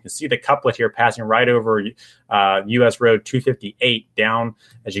impacted. You can see the couplet here passing right over U.S. Road 258 down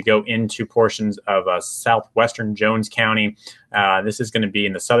as you go into portions of southwestern Jones County. This is going to be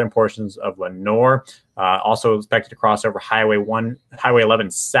in the southern portions of Lenoir. Also expected to cross over Highway 11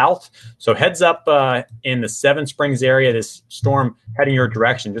 south. So heads up in the Seven Springs area, this storm heading your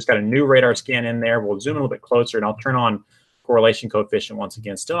direction. Just got a new radar scan in there. We'll zoom in a little bit closer, and I'll turn on correlation coefficient once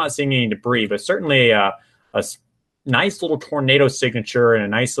again. Still not seeing any debris, but certainly a nice little tornado signature and a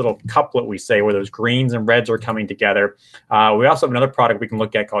nice little couplet, we say, where those greens and reds are coming together. We also have another product we can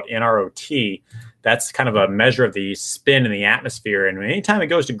look at called NROT. That's kind of a measure of the spin in the atmosphere. And anytime it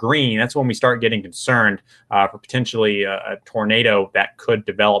goes to green, that's when we start getting concerned for potentially a tornado that could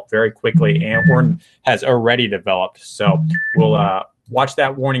develop very quickly or has already developed. So we'll watch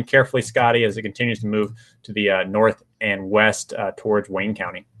that warning carefully, Scotty, as it continues to move to the north and west towards Wayne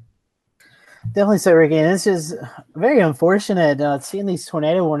County. Definitely so, Ricky. And it's just very unfortunate seeing these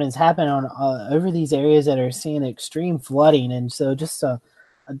tornado warnings happen on over these areas that are seeing extreme flooding. And so just a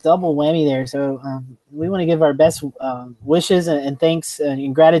double whammy there. So we want to give our best wishes and thanks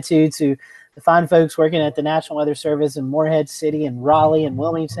and gratitude to the fine folks working at the National Weather Service in Morehead City and Raleigh and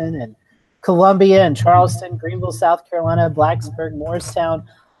Wilmington and Columbia and Charleston, Greenville, South Carolina, Blacksburg, Morristown,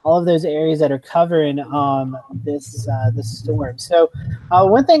 all of those areas that are covering this storm. So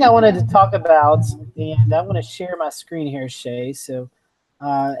one thing I wanted to talk about, and I want to share my screen here, Shay. So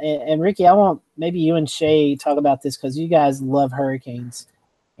and Ricky, I want maybe you and Shay talk about this because you guys love hurricanes.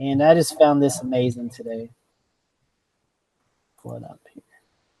 And I just found this amazing today. Pull it up here.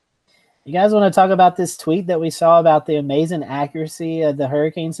 You guys want to talk about this tweet that we saw about the amazing accuracy the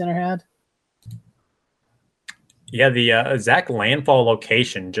Hurricane Center had? Yeah, the exact landfall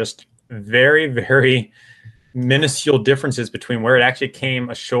location, just very, very minuscule differences between where it actually came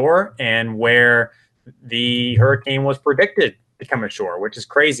ashore and where the hurricane was predicted to come ashore, which is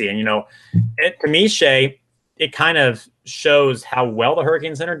crazy. And, to me, Shay, it kind of shows how well the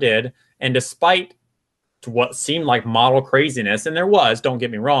Hurricane Center did. And despite what seemed like model craziness, and there was, don't get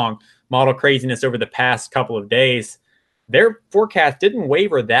me wrong, model craziness over the past couple of days, their forecast didn't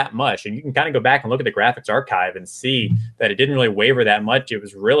waver that much. And you can kind of go back and look at the graphics archive and see that it didn't really waver that much. It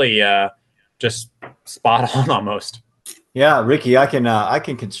was really just spot on almost. Yeah, Ricky, I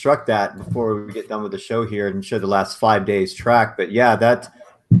can construct that before we get done with the show here and show the last 5 days track. But yeah,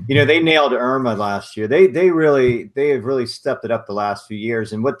 they nailed Irma last year. They have really stepped it up the last few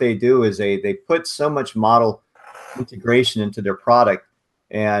years. And what they do is they put so much model integration into their product,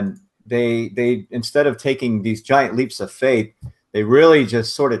 and they instead of taking these giant leaps of faith, they really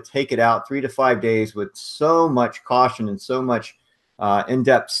just sort of take it out 3 to 5 days with so much caution and so much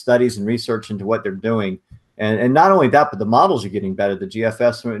in-depth studies and research into what they're doing. And not only that, but the models are getting better. The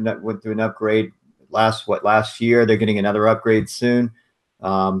GFS went through an upgrade last year. They're getting another upgrade soon.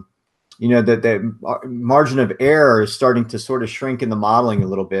 The margin of error is starting to sort of shrink in the modeling a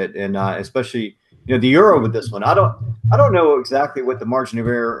little bit, and especially the Euro with this one. I don't know exactly what the margin of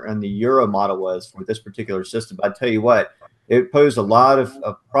error in the Euro model was for this particular system, but I tell you what, it posed a lot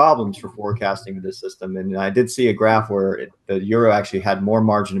of problems for forecasting with this system. And I did see a graph where the Euro actually had more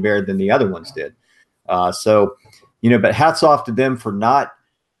margin of error than the other ones did. But hats off to them for not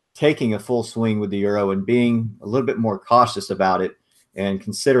taking a full swing with the Euro and being a little bit more cautious about it and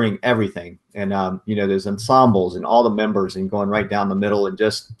considering everything. And, there's ensembles and all the members and going right down the middle and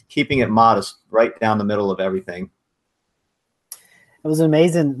just keeping it modest right down the middle of everything. It was an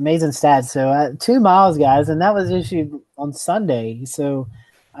amazing stat. So 2 miles, guys, and that was issued on Sunday. So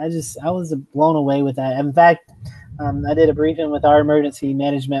I was blown away with that. In fact, I did a briefing with our emergency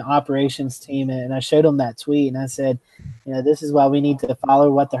management operations team, and I showed them that tweet, and I said, this is why we need to follow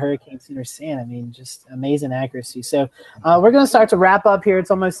what the Hurricane Center is saying. I mean, just amazing accuracy. So we're going to start to wrap up here.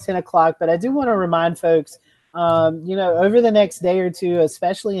 It's almost 10 o'clock, but I do want to remind folks, over the next day or two,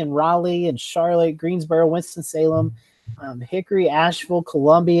 especially in Raleigh and Charlotte, Greensboro, Winston-Salem, Hickory, Asheville,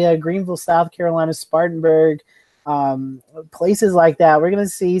 Columbia, Greenville, South Carolina, Spartanburg, places like that, we're going to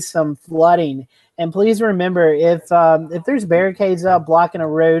see some flooding. And please remember, if there's barricades up blocking a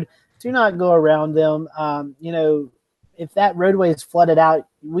road, do not go around them. If that roadway is flooded out,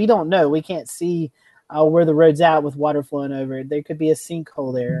 we don't know. We can't see where the road's at with water flowing over it. There could be a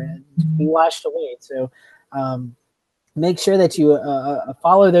sinkhole there and be washed away. So make sure that you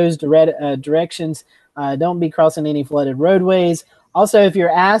follow those directions. Don't be crossing any flooded roadways. Also, if you're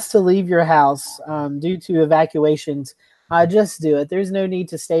asked to leave your house due to evacuations, just do it. There's no need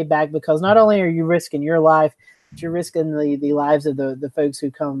to stay back, because not only are you risking your life, but you're risking the lives of the folks who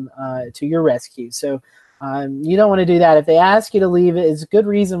come to your rescue. So you don't want to do that. If they ask you to leave, it's a good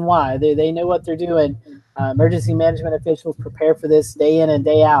reason why. They know what they're doing. Emergency management officials prepare for this day in and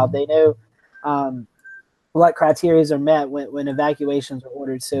day out. They know what criteria are met when evacuations are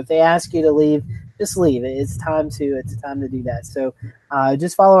ordered. So if they ask you to leave, just leave. It's time to do that. So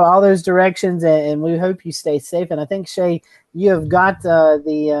just follow all those directions, and we hope you stay safe. And I think, Shay, you have got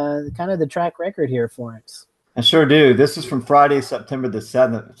the kind of the track record here, Florence. I sure do. This is from Friday, September the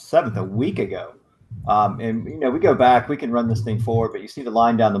 7th, a week ago. And we go back, we can run this thing forward, but you see the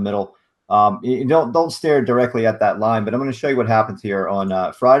line down the middle. You don't stare directly at that line, but I'm going to show you what happens here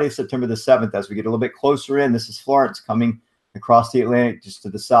on Friday, September the 7th. As we get a little bit closer in, this is Florence coming across the Atlantic just to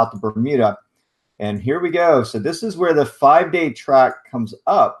the south of Bermuda. And here we go. So this is where the 5-day track comes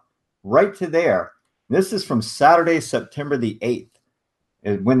up right to there. This is from Saturday, September the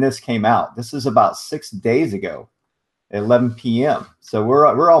 8th, when this came out. This is about 6 days ago at 11 p.m. So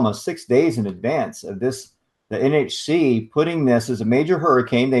we're almost 6 days in advance of this. The NHC putting this as a major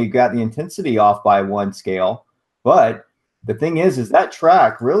hurricane. They got the intensity off by 1 scale. But the thing is that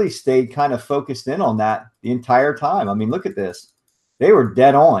track really stayed kind of focused in on that the entire time. I mean, look at this. They were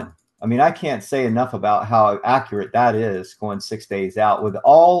dead on. I mean, I can't say enough about how accurate that is going 6 days out with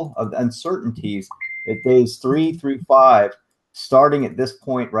all of the uncertainties at days 3 through 5, starting at this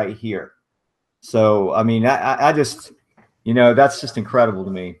point right here. So, I mean, I just, that's just incredible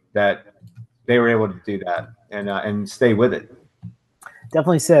to me that they were able to do that and stay with it.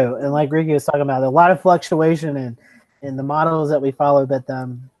 Definitely so. And like Ricky was talking about, a lot of fluctuation in the models that we follow, but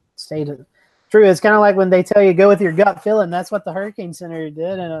stayed true. It's kind of like when they tell you go with your gut feeling. That's what the Hurricane Center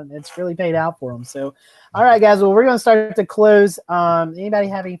did, and it's really paid out for them. So, all right, guys. Well, we're going to start to close. Anybody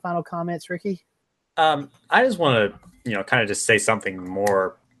have any final comments, Ricky? I just want to, kind of just say something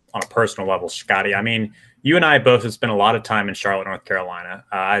more on a personal level, Scotty. I mean, you and I both have spent a lot of time in Charlotte, North Carolina.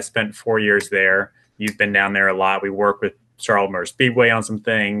 I spent 4 years there. You've been down there a lot. We work with Charlotte Motor Speedway on some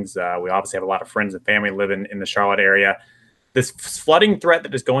things. We obviously have a lot of friends and family living in the Charlotte area. This flooding threat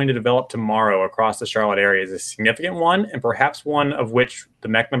that is going to develop tomorrow across the Charlotte area is a significant one, and perhaps one of which the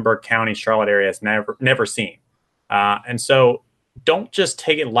Mecklenburg County, Charlotte area has never seen. And so don't just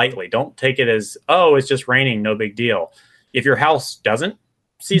take it lightly. Don't take it as, oh, it's just raining, no big deal. If your house doesn't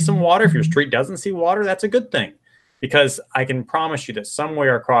see some water, if your street doesn't see water, that's a good thing, because I can promise you that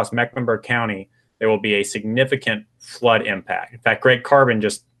somewhere across Mecklenburg County, there will be a significant flood impact. In fact, Greg Carbon,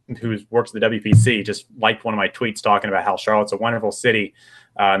 who works at the WPC, just liked one of my tweets talking about how Charlotte's a wonderful city,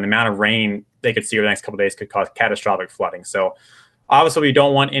 and the amount of rain they could see over the next couple of days could cause catastrophic flooding. So obviously we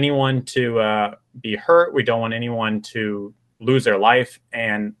don't want anyone to be hurt. We don't want anyone to lose their life.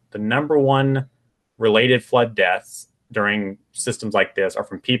 And the number one related flood deaths during systems like this are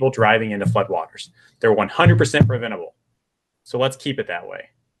from people driving into floodwaters. They're 100% preventable. So let's keep it that way.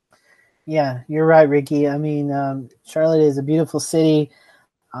 Yeah, you're right, Ricky. I mean, Charlotte is a beautiful city.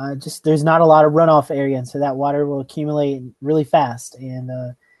 Just there's not a lot of runoff area, and so that water will accumulate really fast, and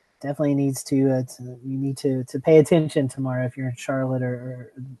definitely needs to you need to pay attention tomorrow if you're in Charlotte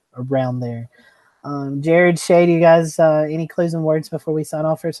or around there. Jared, Shay, do you guys any closing words before we sign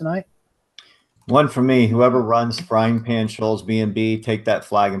off for tonight? One for me. Whoever runs Frying Pan Shoals B&B, take that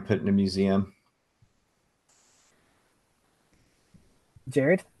flag and put it in a museum.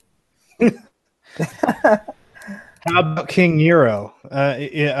 Jared? How about King Euro?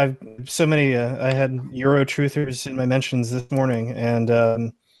 I've so many. I had Euro truthers in my mentions this morning,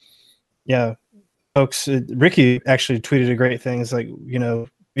 and yeah, folks. Ricky actually tweeted a great thing. It's like,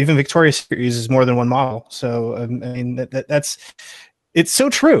 even Victoria's Secret uses more than one model. So I mean that's it's so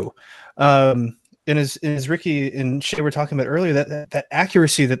true. And as Ricky and Shay were talking about earlier, that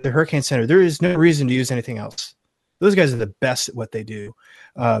accuracy that the Hurricane Center, there is no reason to use anything else. Those guys are the best at what they do,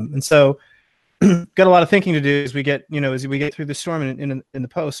 and so. Got a lot of thinking to do as we get through the storm in the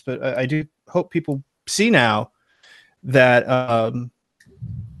post, but I do hope people see now that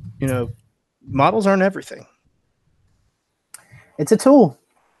models aren't everything. It's a tool,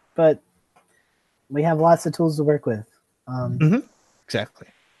 but we have lots of tools to work with. Exactly.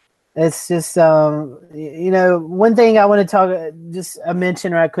 It's just, one thing I want to talk, just a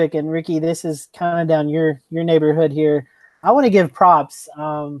mention right quick. And Ricky, this is kind of down your neighborhood here. I want to give props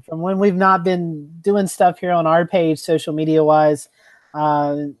from when we've not been doing stuff here on our page, social media wise,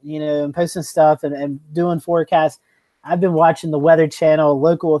 and posting stuff and doing forecasts. I've been watching the Weather Channel,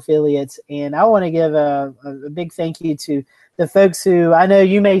 local affiliates, and I want to give a big thank you to the folks who I know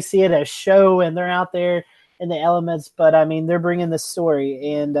you may see it as show and they're out there in the elements, but I mean, they're bringing the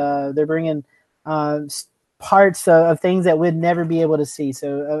story and they're bringing parts of things that we'd never be able to see.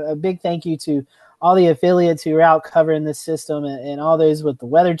 So a big thank you to all the affiliates who are out covering this system and all those with the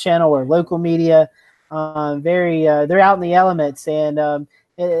Weather Channel or local media. They're out in the elements, and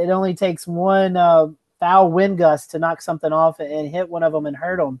it only takes one foul wind gust to knock something off and hit one of them and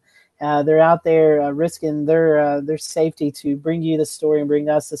hurt them. They're out there risking their safety to bring you the story and bring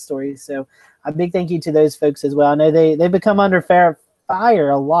us the story. So a big thank you to those folks as well. I know they become under fire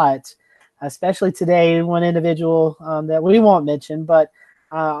a lot, especially today. One individual that we won't mention, but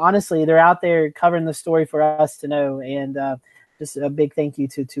honestly, they're out there covering the story for us to know. And just a big thank you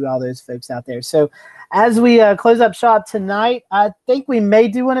to all those folks out there. So as we close up shop tonight, I think we may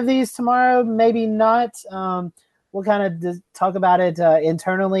do one of these tomorrow, maybe not. We'll kind of talk about it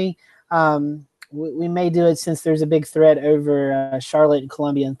internally. We may do it since there's a big threat over Charlotte and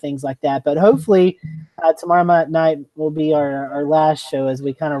Columbia and things like that. But hopefully tomorrow night will be our last show as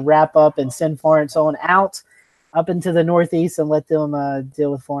we kind of wrap up and send Florence on out up into the Northeast and let them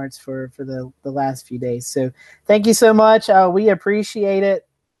deal with Florence for the last few days. So thank you so much. We appreciate it.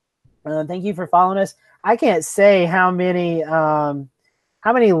 Thank you for following us. I can't say how many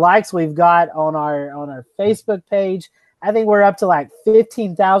likes we've got on our Facebook page. I think we're up to like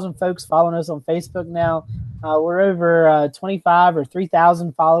 15,000 folks following us on Facebook now. We're over 25 or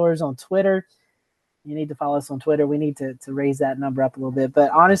 3,000 followers on Twitter. You need to follow us on Twitter. We need to raise that number up a little bit.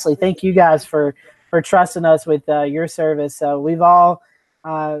 But honestly, thank you guys for trusting us with your service. We've all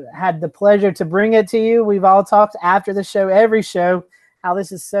had the pleasure to bring it to you. We've all talked after the show, every show, how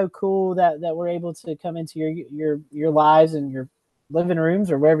this is so cool that we're able to come into your lives and your living rooms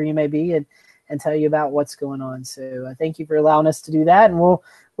or wherever you may be and tell you about what's going on. So thank you for allowing us to do that. And we'll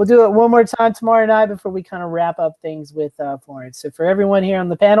do it one more time tomorrow night before we kind of wrap up things with Florence. So for everyone here on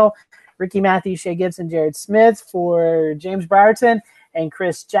the panel, Ricky Matthews, Shay Gibson, Jared Smith, for James Brierton and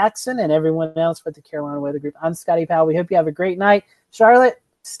Chris Jackson and everyone else with the Carolina Weather Group, I'm Scotty Powell. We hope you have a great night. Charlotte,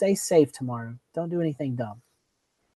 stay safe tomorrow. Don't do anything dumb.